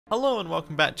Hello and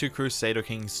welcome back to Crusader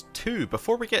Kings 2.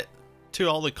 Before we get to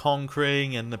all the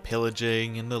conquering and the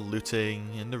pillaging and the looting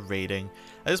and the raiding,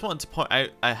 I just wanted to point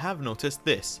out I have noticed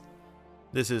this.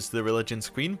 This is the religion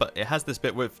screen, but it has this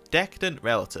bit with decadent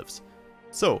relatives.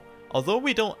 So, although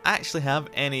we don't actually have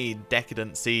any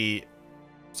decadency,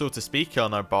 so to speak,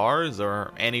 on our bars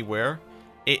or anywhere,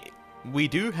 we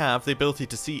do have the ability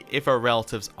to see if our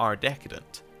relatives are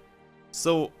decadent.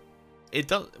 So,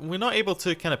 we're not able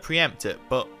to kind of preempt it,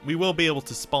 but we will be able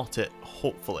to spot it,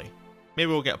 hopefully.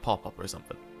 Maybe we'll get a pop-up or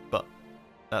something, but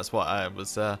that's what I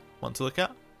was want to look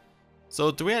at. So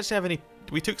do we actually have any...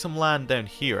 We took some land down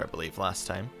here, I believe, last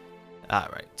time. Ah,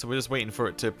 right. So we're just waiting for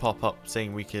it to pop up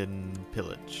saying we can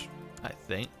pillage, I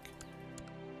think.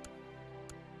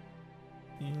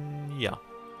 Yeah.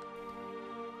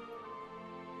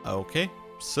 Okay,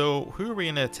 so who are we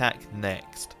going to attack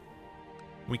next?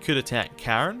 We could attack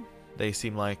Karen. They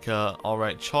seem like an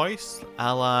alright choice.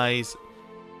 Allies.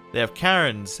 They have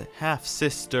Karen's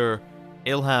half-sister,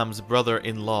 Ilham's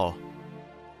brother-in-law.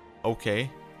 Okay.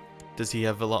 Does he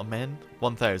have a lot of men?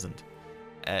 1,000.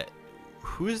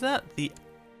 Who is that? The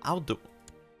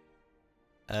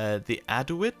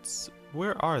Aduids?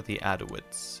 Where are the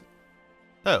Aduids?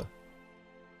 Oh.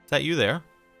 Is that you there?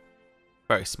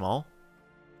 Very small.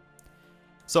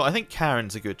 So I think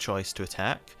Karen's a good choice to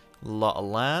attack. A lot of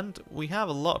land. We have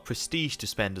a lot of prestige to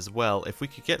spend as well. If we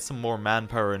could get some more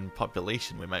manpower and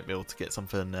population, we might be able to get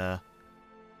something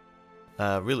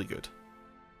really good.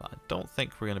 But I don't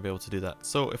think we're going to be able to do that.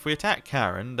 So if we attack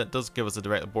Karen, that does give us a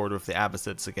direct border with the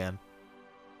Abbasids again.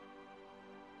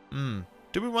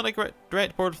 Do we want a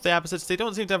direct border with the Abbasids? They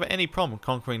don't seem to have any problem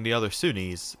conquering the other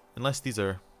Sunnis. Unless these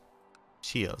are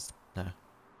Shias.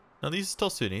 No, these are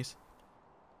still Sunnis.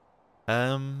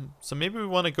 So maybe we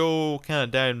want to go kind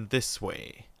of down this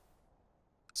way.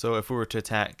 So if we were to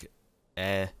attack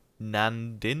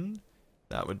Nandin,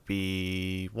 that would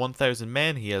be 1,000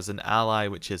 men. He has an ally,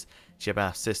 which is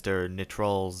Jebah's sister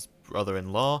Nitral's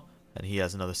brother-in-law, and he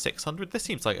has another 600. This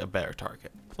seems like a better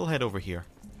target. We'll head over here.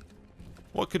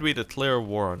 What could we declare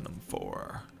war on them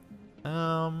for?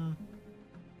 I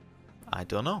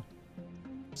don't know.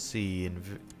 Let's see,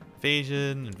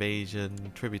 invasion,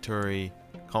 tributary,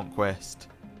 conquest.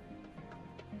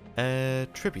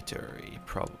 Tributary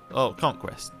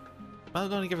conquest. Well,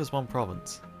 it'll only give us one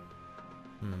province.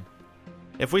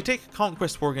 If we take a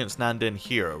conquest war against Nandin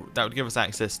here, that would give us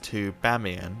access to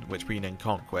Bamiyan, which we can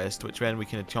conquest, which then we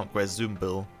can conquest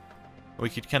Zumbil. We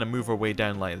could kind of move our way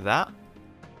down like that,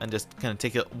 and just kind of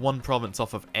take one province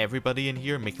off of everybody in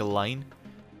here and make a line.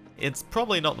 It's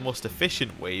probably not the most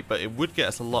efficient way, but it would get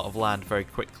us a lot of land very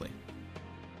quickly.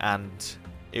 And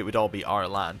it would all be our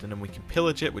land, and then we can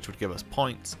pillage it, which would give us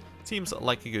points. Seems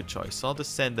like a good choice, so I'll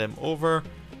just send them over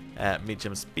at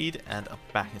medium speed, and I'll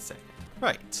be back in a second.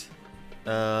 Right.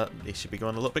 They should be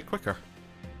going a little bit quicker.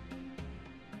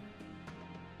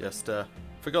 Just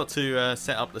forgot to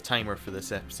set up the timer for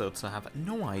this episode, so I have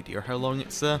no idea how long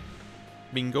it's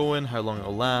been going, how long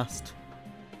it'll last.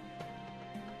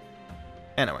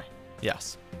 Anyway,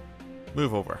 yes.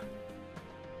 Move over.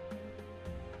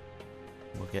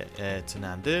 We'll get to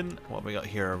Nandin. What have we got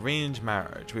here? Arranged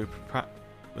marriage.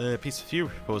 Piece of you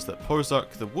propose that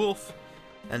Porzuk the Wolf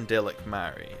and Delik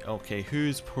marry. Okay,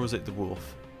 who's Porzuk the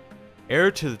Wolf?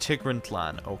 Heir to the Tigran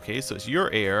clan. Okay, so it's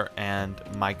your heir and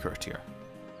my courtier.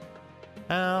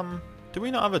 Do we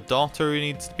not have a daughter who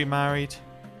needs to be married?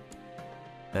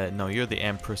 No, you're the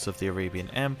Empress of the Arabian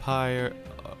Empire.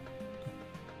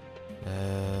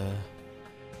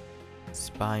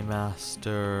 Spy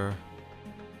Master.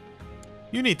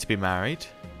 You need to be married.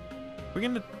 We're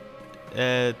going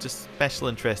to just special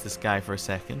interest this guy for a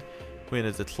second. We're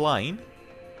going to decline.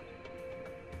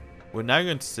 We're now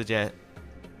going to suggest...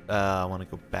 I want to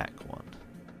go back one.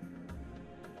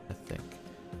 I think.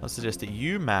 I'll suggest that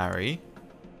you marry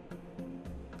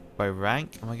by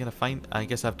rank. Am I going to find... I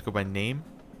guess I have to go by name.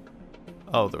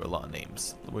 Oh, there are a lot of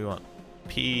names. We want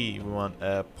P... We want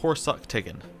Porzuk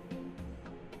Tigan.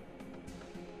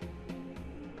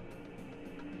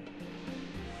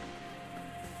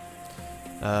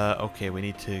 Okay, we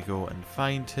need to go and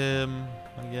find him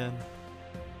again.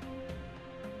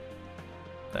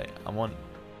 Right, I want...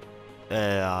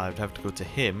 I'd have to go to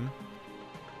him.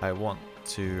 I want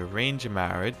to arrange a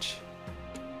marriage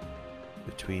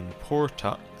between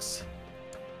Portux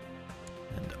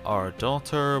and our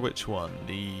daughter. Which one?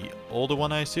 The older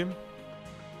one, I assume?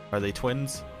 Are they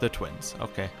twins? They're twins.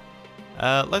 Okay.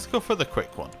 Let's go for the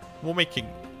quick one. We'll make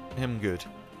him good.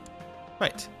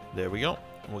 Right, there we go.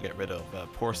 We'll get rid of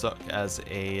Porzuk as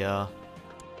a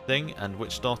thing. And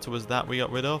which daughter was that we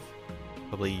got rid of?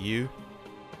 Probably you.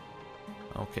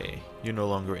 Okay, you're no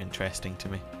longer interesting to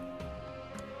me.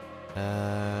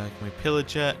 Can we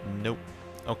pillage it? Nope.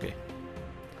 Okay.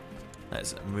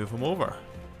 Let's move him over.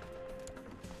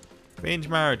 Arranged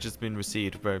marriage has been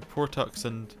received by Portux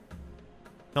and...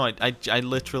 No, I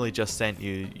literally just sent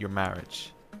you your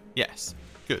marriage. Yes.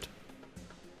 Good.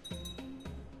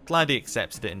 Glad he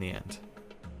accepted it in the end.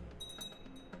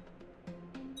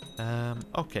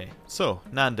 Okay. So,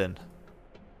 Nandin.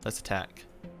 Let's attack.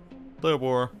 Blue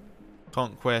War.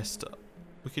 Conquest.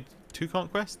 We could... 2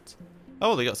 conquests?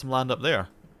 Oh, they got some land up there.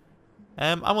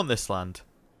 I want this land.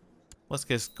 Let's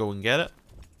just go and get it.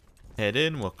 Head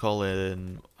in. We'll call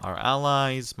in our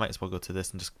allies. Might as well go to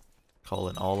this and just call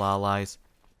in all allies.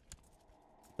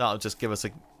 That'll just give us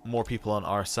more people on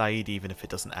our side, even if it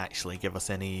doesn't actually give us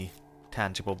any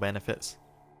tangible benefits.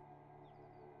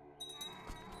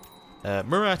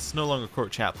 Murat is no longer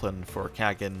court chaplain for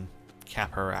Kagan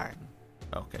Kaparang.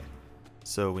 Okay.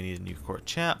 So we need a new court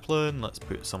chaplain. Let's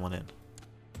put someone in.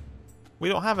 We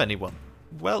don't have anyone.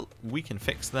 Well, we can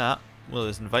fix that. We'll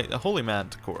just invite a holy man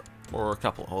to court. Or a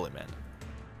couple of holy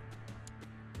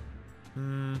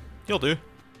men. You'll do.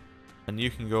 And you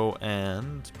can go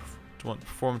and... Do you want to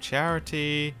perform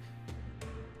charity?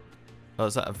 Oh,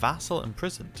 is that a vassal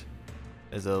imprisoned?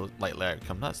 Is a likely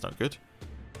outcome. That's not good.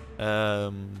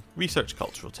 Research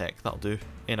cultural tech. That'll do.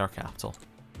 In our capital.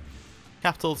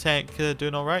 Capital tech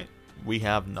doing alright? We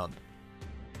have none.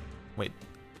 Wait.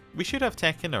 We should have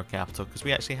tech in our capital because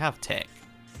we actually have tech.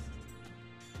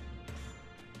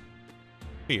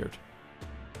 Weird.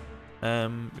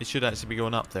 It should actually be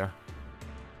going up there.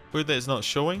 Weird that it's not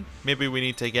showing. Maybe we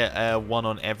need to get 1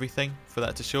 on everything for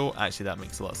that to show. Actually, that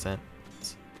makes a lot of sense.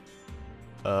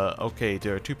 Okay,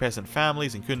 there are 2 peasant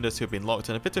families in Kunduz who have been locked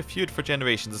in a bitter feud for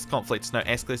generations. This conflict is now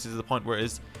escalated to the point where it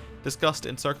is discussed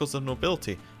in circles of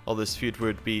nobility. All this feud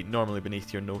would be normally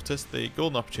beneath your notice. The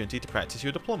golden opportunity to practice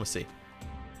your diplomacy.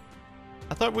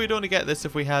 I thought we'd only get this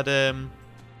if we had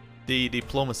the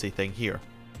diplomacy thing here.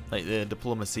 Like the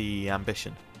diplomacy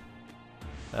ambition.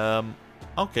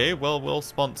 Okay, well, we'll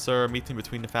sponsor a meeting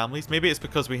between the families. Maybe it's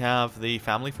because we have the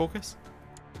family focus?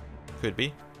 Could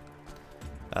be.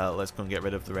 Let's go and get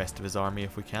rid of the rest of his army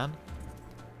if we can.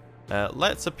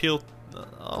 Let's appeal...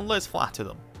 let's flatter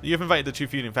them. You've invited the 2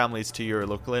 feuding families to your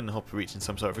local inn and hope to reach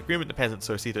some sort of agreement. The peasants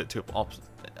are seated at 2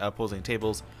 opposing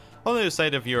tables. On the other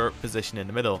side of your position in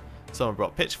the middle, someone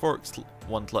brought pitchforks,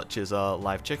 one clutches a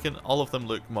live chicken, all of them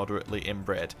look moderately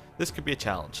inbred. This could be a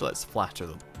challenge, let's flatter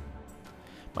them.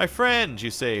 My friend, you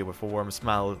say with a warm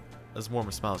smile, as warm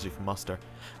a smile as you can muster.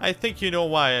 I think you know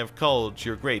why I've called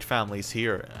your great families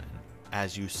here.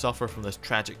 As you suffer from this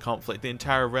tragic conflict, the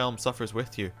entire realm suffers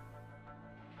with you.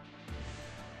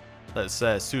 Let's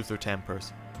soothe their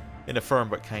tempers. In a firm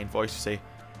but kind voice you say,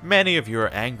 many of you are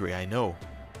angry, I know.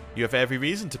 You have every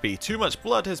reason to be. Too much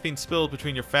blood has been spilled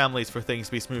between your families for things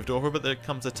to be smoothed over, but there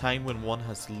comes a time when one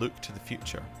has to look to the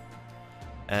future.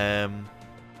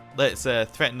 Let's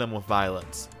threaten them with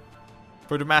violence.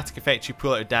 For dramatic effect, you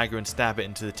pull out a dagger and stab it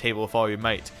into the table with all your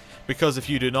might. Because if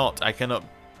you do not, I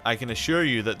can assure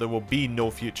you that there will be no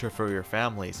future for your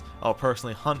families. I'll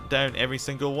personally hunt down every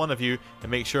single one of you and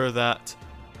make sure that...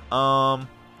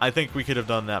 I think we could have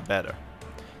done that better.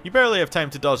 You barely have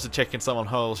time to dodge the chicken someone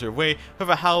hurls your way.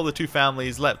 With a howl, the 2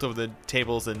 families leapt over the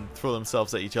tables and throw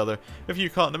themselves at each other. With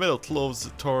you caught in the middle,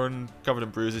 clothes torn, covered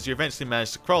in bruises, you eventually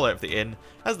manage to crawl out of the inn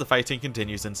as the fighting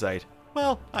continues inside.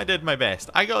 Well, I did my best.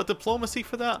 I got a diplomacy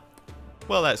for that?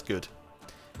 Well, that's good.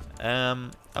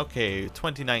 Okay,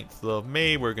 29th of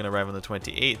May, we're going to arrive on the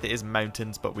 28th. It is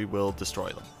mountains, but we will destroy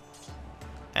them.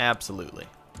 Absolutely.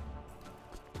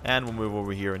 And we'll move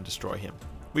over here and destroy him.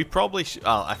 We probably should...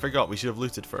 Oh, I forgot. We should have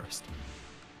looted first.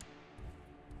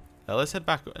 Let's head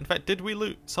back. In fact, did we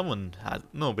loot? Someone had...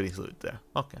 Nobody's looted there.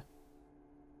 Okay.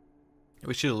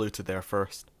 We should have looted there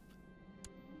first.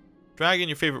 Dragon,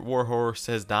 your favorite warhorse,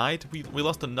 has died. We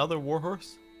lost another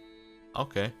warhorse?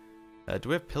 Okay. Do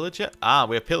we have pillage yet? Ah,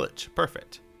 we have pillage.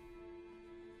 Perfect.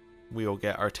 We will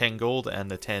get our 10 gold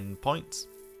and the 10 points.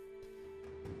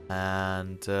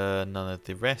 And none of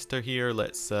the rest are here.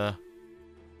 Let's...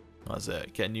 What's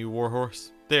it? Get a new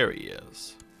warhorse? There he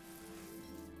is.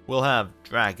 We'll have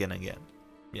Dragon again.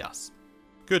 Yes.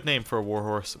 Good name for a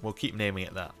warhorse. We'll keep naming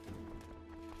it that.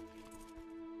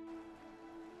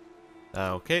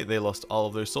 Okay, they lost all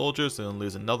of their soldiers. They'll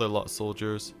lose another lot of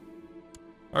soldiers.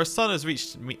 Our son has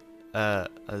reached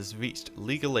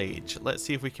legal age. Let's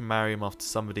see if we can marry him off to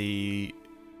somebody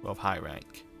of high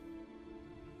rank.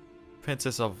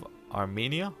 Princess of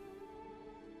Armenia.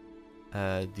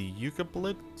 The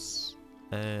Yabguids.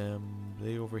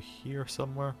 They over here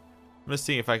somewhere. I'm just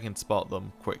seeing if I can spot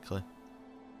them quickly.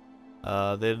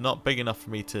 They're not big enough for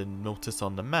me to notice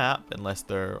on the map unless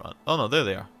they're... Oh no, there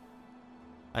they are.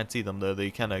 I can see them. They're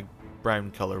the kind of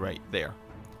brown colour right there.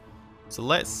 So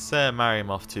let's marry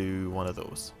him off to one of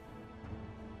those.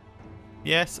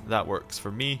 Yes, that works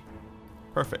for me.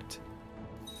 Perfect.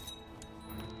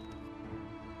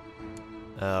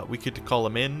 We could call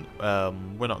him in.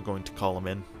 We're not going to call him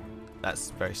in.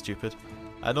 That's very stupid.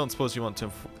 I don't suppose you want to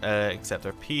accept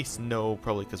our peace. No,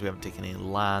 probably because we haven't taken any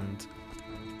land.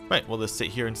 Right, we'll just sit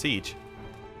here and siege.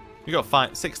 We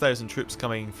got 6,000 troops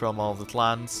coming from all the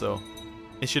clans, so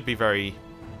it should be very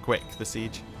quick, the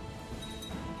siege.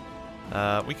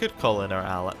 We could call in our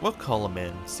ally. We'll call him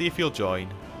in. See if he'll join.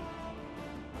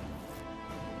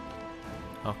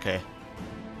 Okay.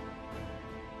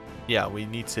 Yeah, we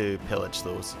need to pillage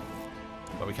those.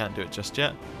 But we can't do it just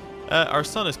yet. Our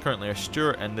son is currently our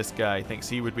steward, and this guy thinks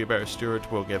he would be a better steward.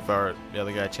 We'll give the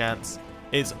other guy a chance.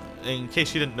 In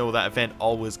case you didn't know, that event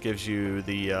always gives you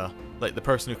the... like, the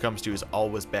person who comes to you is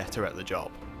always better at the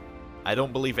job. I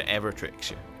don't believe it ever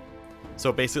tricks you.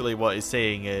 So basically what it's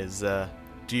saying is,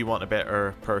 do you want a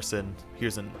better person?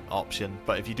 Here's an option.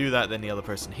 But if you do that, then the other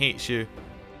person hates you.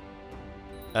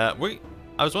 I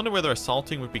was wondering whether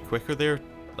assaulting would be quicker there.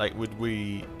 Like, would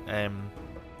we...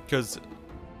 because...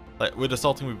 Like, would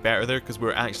assaulting be better there? Because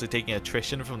we're actually taking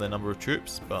attrition from the number of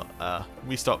troops. But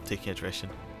we stopped taking attrition.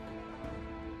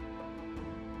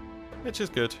 Which is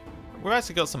good. We've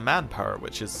actually got some manpower,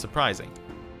 which is surprising.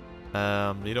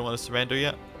 You don't want to surrender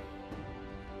yet?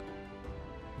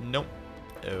 Nope.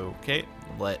 Okay,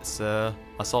 let's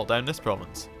assault down this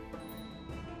province.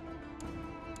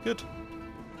 Good.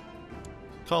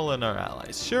 Call in our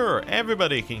allies. Sure,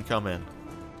 everybody can come in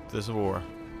to this war.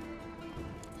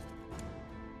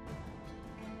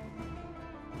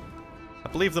 I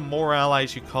believe the more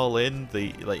allies you call in,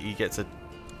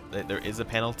 there is a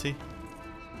penalty.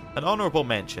 An honourable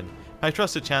mention. My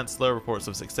trusted chancellor reports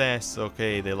of success.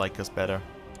 Okay, they like us better.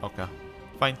 Okay,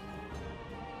 fine.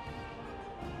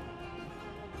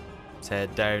 Let's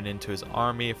head down into his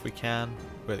army if we can.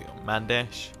 Where they go?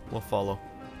 Mandesh. We'll follow.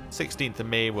 16th of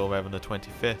May, we'll arrive on the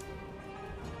 25th.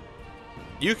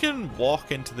 You can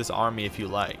walk into this army if you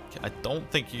like. I don't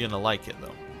think you're going to like it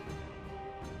though.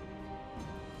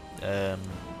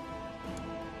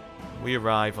 We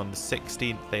arrive on the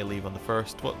 16th, they leave on the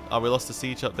 1st. What? Oh, we lost the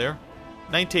siege up there?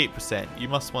 98%. You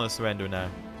must want to surrender now.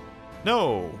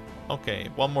 No! Okay,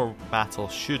 one more battle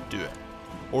should do it.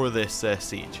 Or this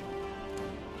siege.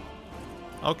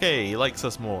 Okay, he likes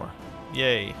us more.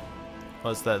 Yay.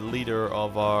 Was the leader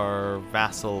of our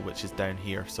vassal, which is down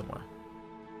here somewhere.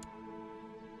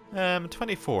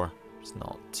 24. It's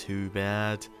not too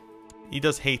bad. He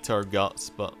does hate our guts,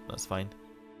 but that's fine.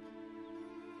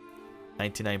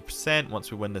 99%.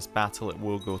 Once we win this battle, it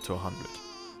will go to 100.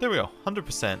 There we go.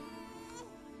 100%.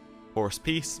 Force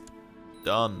peace.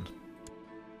 Done.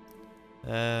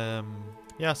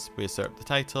 Yes, we usurp the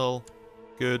title.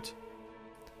 Good.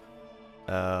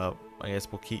 I guess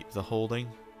we'll keep the holding.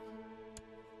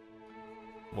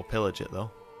 We'll pillage it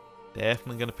though.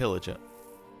 Definitely gonna pillage it.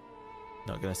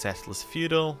 Not gonna settle as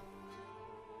feudal.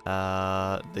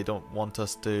 They don't want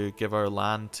us to give our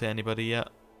land to anybody yet.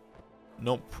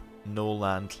 Nope. No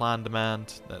land clan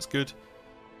demand. That's good.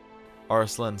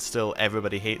 Arslan still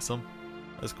everybody hates him.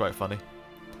 That's quite funny.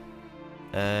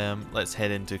 Let's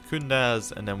head into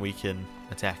Kundaz and then we can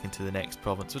attack into the next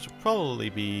province, which will probably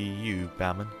be you,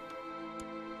 Baman.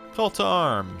 Call to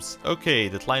arms. Okay,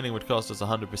 declining would cost us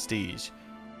 100 prestige.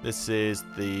 This is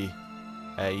the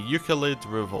Euclid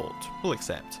Revolt. We'll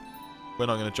accept. We're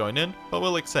not going to join in, but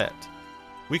we'll accept.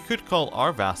 We could call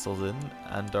our vassals in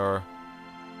and our...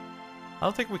 I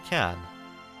don't think we can.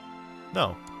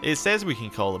 No. It says we can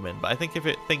call them in, but I think if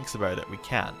it thinks about it, we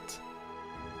can't.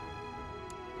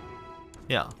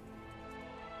 Yeah.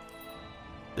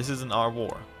 This isn't our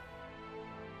war.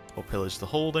 We'll pillage the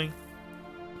holding.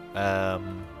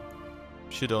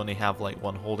 Should only have like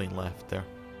one holding left there.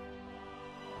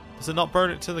 Does it not burn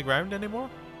it to the ground anymore?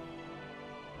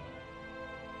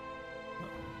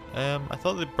 I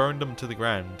thought they burned them to the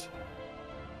ground.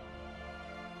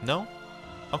 No?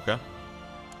 Okay.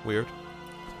 Weird.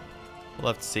 We'll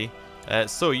have to see.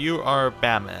 So you are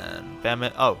Baman.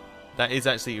 Baman. Oh, that is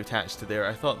actually attached to there.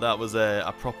 I thought that was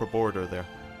a proper border there,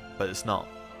 but it's not.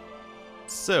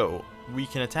 So we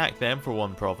can attack them for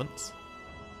one province.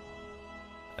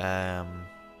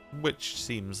 Which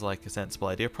seems like a sensible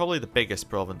idea. Probably the biggest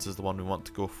province is the one we want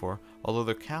to go for. Although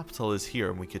their capital is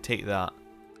here and we could take that.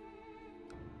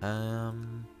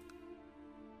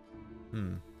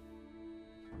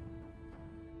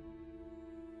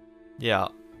 Yeah,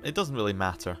 it doesn't really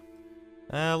matter.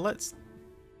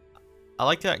 I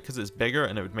like that because it's bigger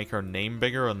and it would make our name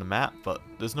bigger on the map, but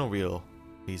there's no real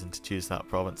reason to choose that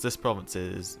province. This province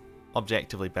is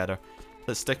objectively better.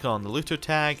 Let's stick on the looter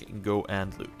tag and go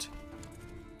and loot.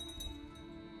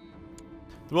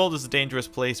 The world is a dangerous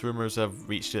place. Rumors have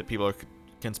reached it. People are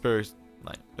conspiracy,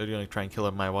 like they're going to try and kill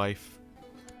my wife.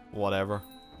 Whatever.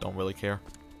 Don't really care.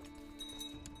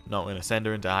 Not going to send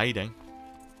her into hiding.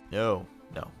 No,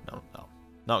 no, no, no.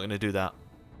 Not going to do that.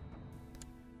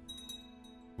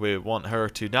 We want her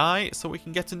to die so we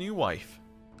can get a new wife.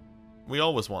 We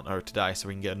always want her to die so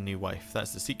we can get a new wife.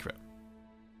 That's the secret.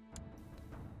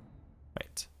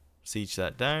 Right. Siege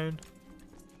that down.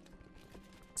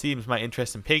 Seems my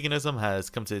interest in paganism has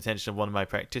come to the attention of one of my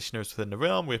practitioners within the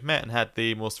realm. We've met and had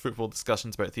the most fruitful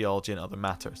discussions about theology and other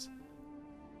matters.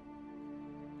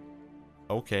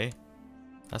 Okay.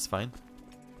 That's fine.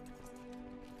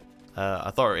 I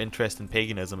thought our interest in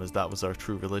paganism is that was our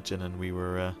true religion and we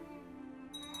were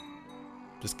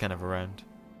just kind of around.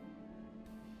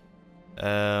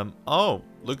 Oh,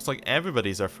 looks like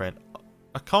everybody's our friend.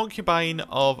 A concubine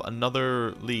of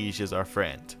another liege is our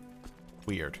friend.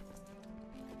 Weird.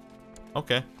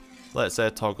 Okay, let's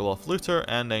toggle off looter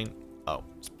and then... Oh,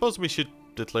 suppose we should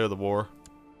declare the war.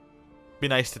 Be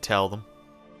nice to tell them.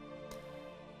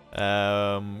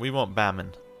 We want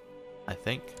Bamin, I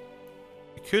think.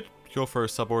 We could go for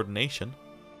subordination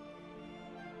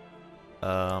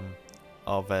of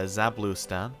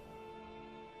Zablustan.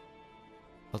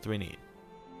 What do we need?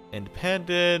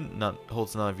 Independent, not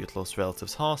holds none of your close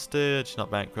relatives hostage,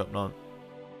 not bankrupt, not...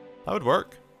 That would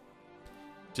work.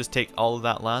 Just take all of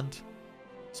that land.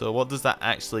 So what does that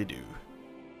actually do?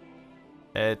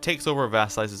 It takes over,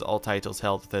 vassalizes all titles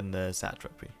held within the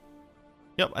satrapy.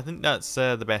 Yep, I think that's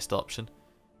the best option.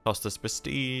 Cost us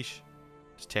prestige.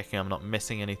 Just checking I'm not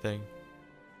missing anything.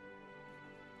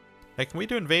 Hey, can we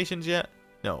do invasions yet?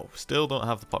 No, still don't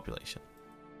have the population.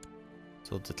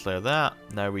 So declare that.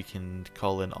 Now we can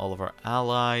call in all of our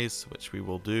allies, which we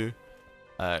will do.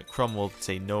 Crumb will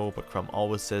say no, but Crumb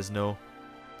always says no.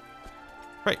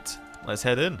 Right, let's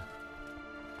head in.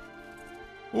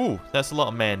 Ooh, that's a lot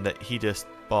of men that he just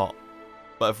bought.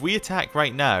 But if we attack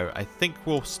right now, I think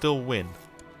we'll still win.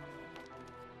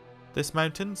 This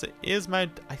mountains, it is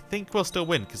mount. I think we'll still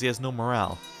win because he has no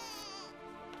morale.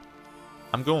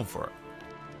 I'm going for it.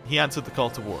 He answered the call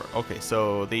to war. Okay,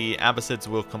 so the Abbasids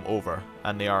will come over,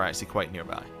 and they are actually quite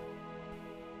nearby.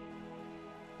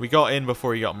 We got in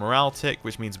before he got morale tick,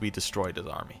 which means we destroyed his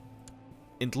army,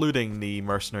 including the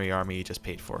mercenary army he just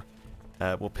paid for.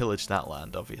 We'll pillage that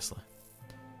land, obviously.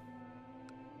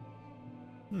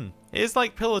 It is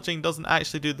like pillaging doesn't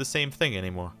actually do the same thing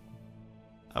anymore.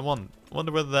 I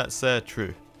wonder whether that's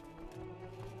true.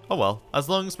 Oh well, as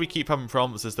long as we keep having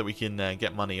promises that we can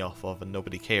get money off of and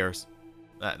nobody cares,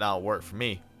 that'll work for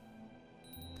me.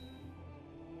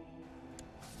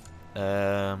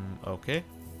 Okay.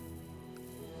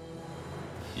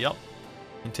 Yep.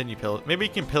 Continue pillage. Maybe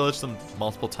you can pillage them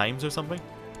multiple times or something?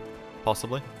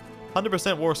 Possibly.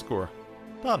 100% war score.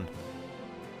 Done.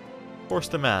 Force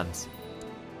demands.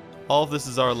 All of this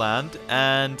is our land,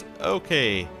 and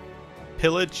okay.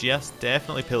 Pillage, yes,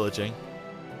 definitely pillaging.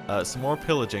 Some more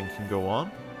pillaging can go on.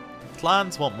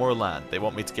 Clans want more land. They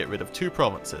want me to get rid of 2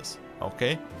 provinces.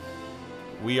 Okay.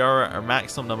 We are at our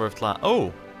maximum number of clans.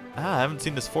 Oh! I haven't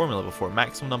seen this formula before.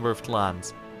 Maximum number of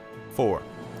clans. 4.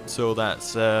 So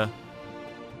that's, yeah,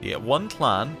 1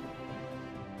 clan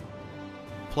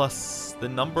plus the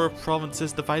number of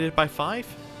provinces divided by 5?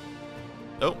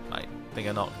 Oh, I think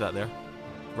I knocked that there.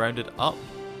 Rounded up.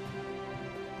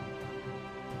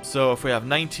 So if we have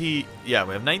 90, yeah,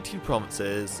 we have 19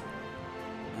 provinces.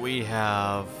 We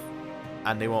have,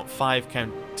 and they want 5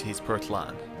 counties per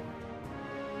clan,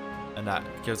 and that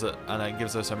gives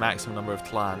us a maximum number of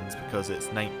clans because it's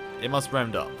 9. It must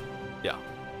round up. Yeah.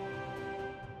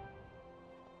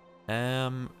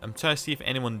 I'm trying to see if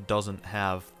anyone doesn't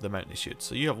have the mountain shoot.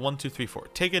 So you have 1, 2, 3, 4.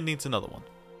 Tegan needs another one.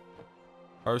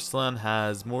 Arslan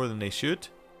has more than they should.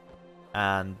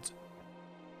 And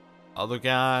other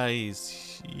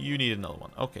guys, you need another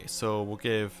one. Okay, so we'll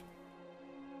give...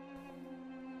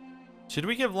 Should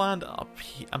we give land up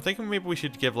here? I'm thinking maybe we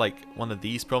should give like one of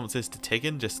these provinces to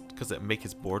Tegan just because it'll make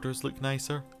his borders look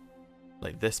nicer.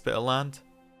 Like this bit of land.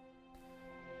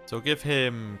 So we'll give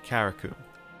him Karakum.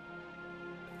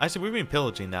 Actually, we've been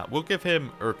pillaging that. We'll give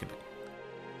him Urkany.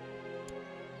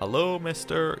 Hello,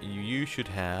 mister. You should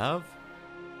have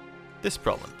this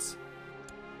province.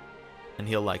 And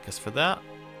he'll like us for that.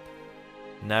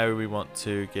 Now we want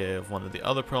to give one of the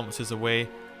other provinces away.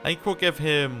 I think we'll give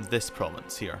him this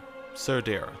province here,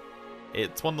 Serdera.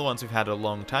 It's one of the ones we've had a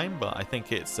long time, but I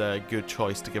think it's a good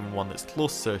choice to give him one that's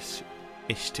closer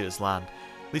ish to his land.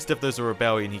 At least if there's a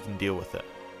rebellion, he can deal with it.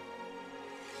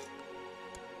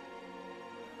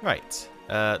 Right.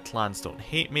 Clans don't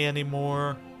hate me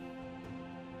anymore.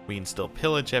 We can still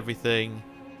pillage everything.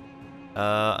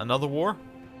 Another war?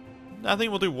 I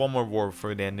think we'll do one more war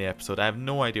before the end of the episode. I have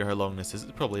no idea how long this is.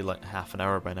 It's probably like half an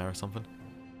hour by now or something.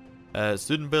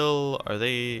 Zunbil, are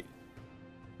they...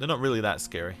 They're not really that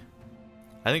scary.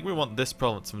 I think we want this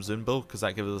province from Zunbil because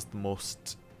that gives us the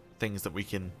most things that we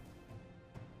can...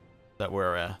 that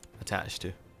we're attached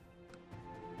to.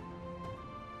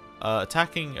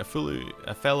 Attacking a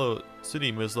fellow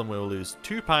Sunni Muslim will lose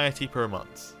 2 piety per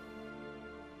month.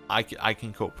 I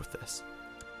can cope with this.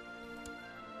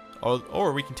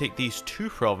 Or we can take these 2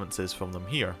 provinces from them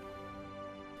here.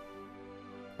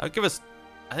 That would give us...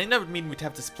 I think that would mean we'd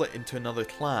have to split into another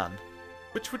clan,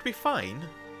 which would be fine,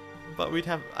 but we'd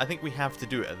have... I think we have to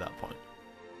do it at that point.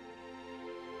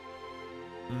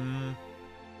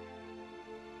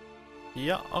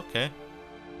 Yeah, okay.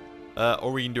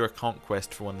 Or we can do a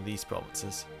conquest for one of these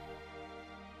provinces.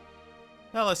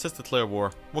 Now let's just declare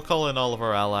war. We'll call in all of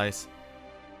our allies.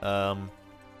 There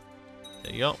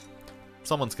you go.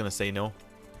 Someone's gonna say no.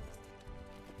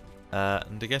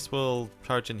 And I guess we'll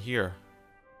charge in here.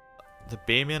 The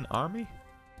Bahmian army?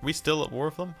 Are we still at war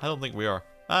with them? I don't think we are.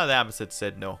 Ah, the Abbasid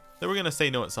said no. They were gonna say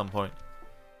no at some point.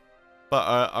 But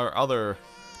our other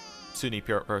Sunni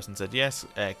person said yes.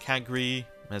 Kagri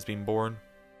has been born.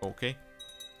 Okay.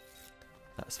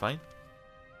 That's fine.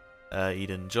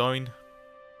 Eden join.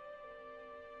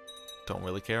 Don't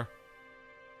really care.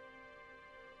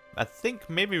 I think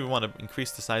maybe we want to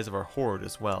increase the size of our horde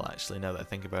as well, actually, now that I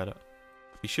think about it.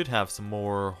 We should have some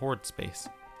more horde space.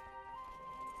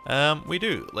 We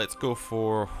do. Let's go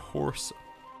for horse.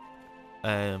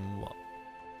 What?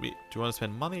 Do you want to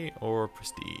spend money or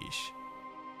prestige?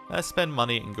 Let's spend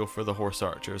money and go for the horse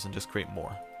archers and just create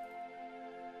more.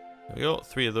 There we go,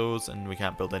 3 of those, and we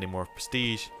can't build any more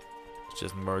prestige. Let's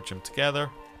just merge them together,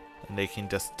 and they can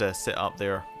just sit up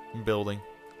there building.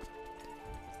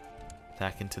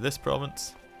 Attack into this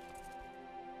province.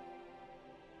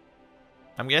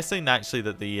 I'm guessing actually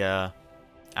that the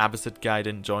Abbasid guy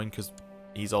didn't join because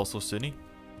he's also Sunni.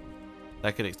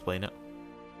 That could explain it.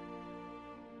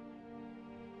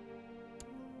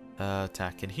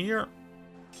 Attack in here.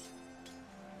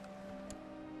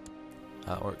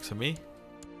 That works for me.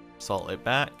 Assault it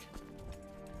back.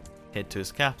 Head to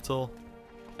his capital.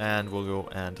 And we'll go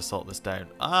and assault this down.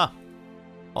 Ah!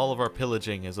 All of our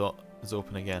pillaging is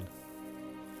open again.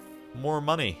 More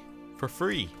money. For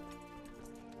free.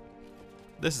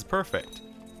 This is perfect.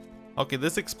 Okay,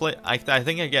 this explains... I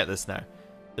think I get this now.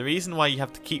 The reason why you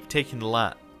have to keep taking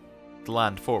the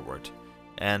land forward.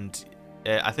 And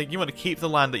I think you want to keep the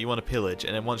land that you want to pillage.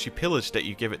 And then once you pillaged it,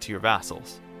 you give it to your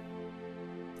vassals.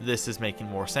 This is making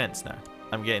more sense now.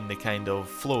 I'm getting the kind of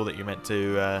flow that you're meant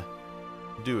to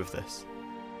do with this.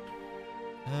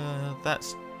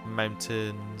 That's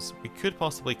mountains. We could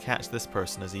possibly catch this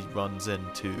person as he runs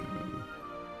into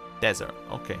desert.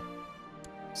 Okay.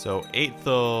 So 8th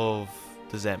of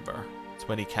December. It's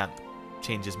when he can't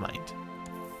change his mind.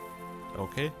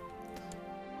 Okay.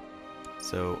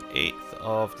 So 8th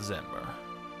of December.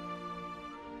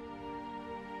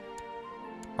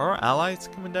 Are our allies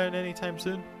coming down anytime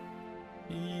soon?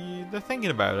 They're thinking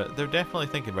about it. They're definitely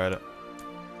thinking about it.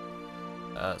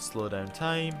 Slow down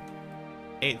time.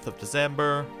 8th of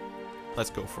December. Let's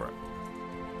go for it.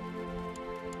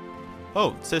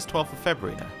 Oh, it says 12th of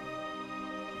February now.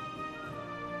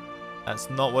 That's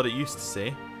not what it used to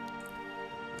say.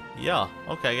 Yeah,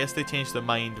 okay, I guess they changed their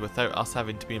mind without us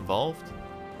having to be involved.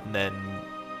 And then,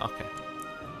 okay.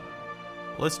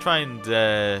 Let's try and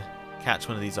catch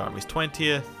one of these armies.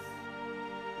 20th.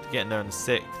 Getting there on the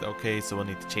 6th. Okay, so we'll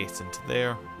need to chase into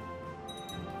there.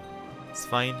 It's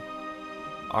fine.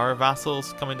 Are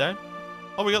vassals coming down?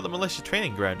 Oh, we got the militia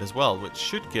training ground as well, which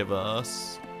should give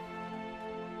us...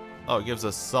 Oh, it gives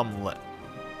us some...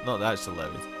 Not actual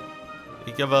levies.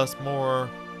 It give us more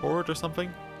horde or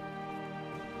something?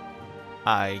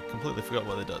 I completely forgot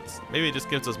what it does. Maybe it just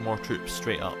gives us more troops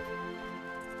straight up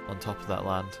on top of that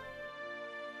land.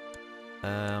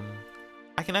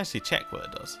 I can actually check what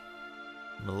it does.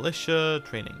 Militia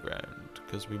training ground,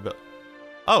 because we built...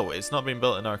 Oh, it's not being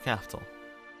built in our capital.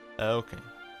 Okay,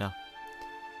 no.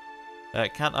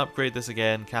 Can't upgrade this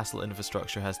again. Castle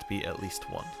infrastructure has to be at least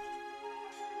 1.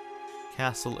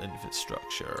 Castle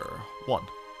infrastructure 1.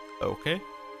 Okay.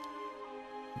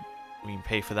 We can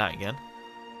pay for that again.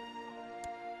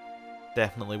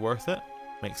 Definitely worth it.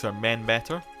 Makes our men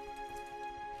better.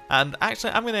 And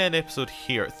actually, I'm going to end the episode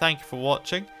here. Thank you for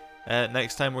watching.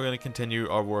 Next time we're going to continue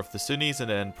our war of the Sunnis and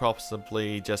then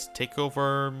possibly just take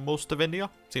over most of India.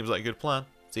 Seems like a good plan.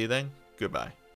 See you then. Goodbye.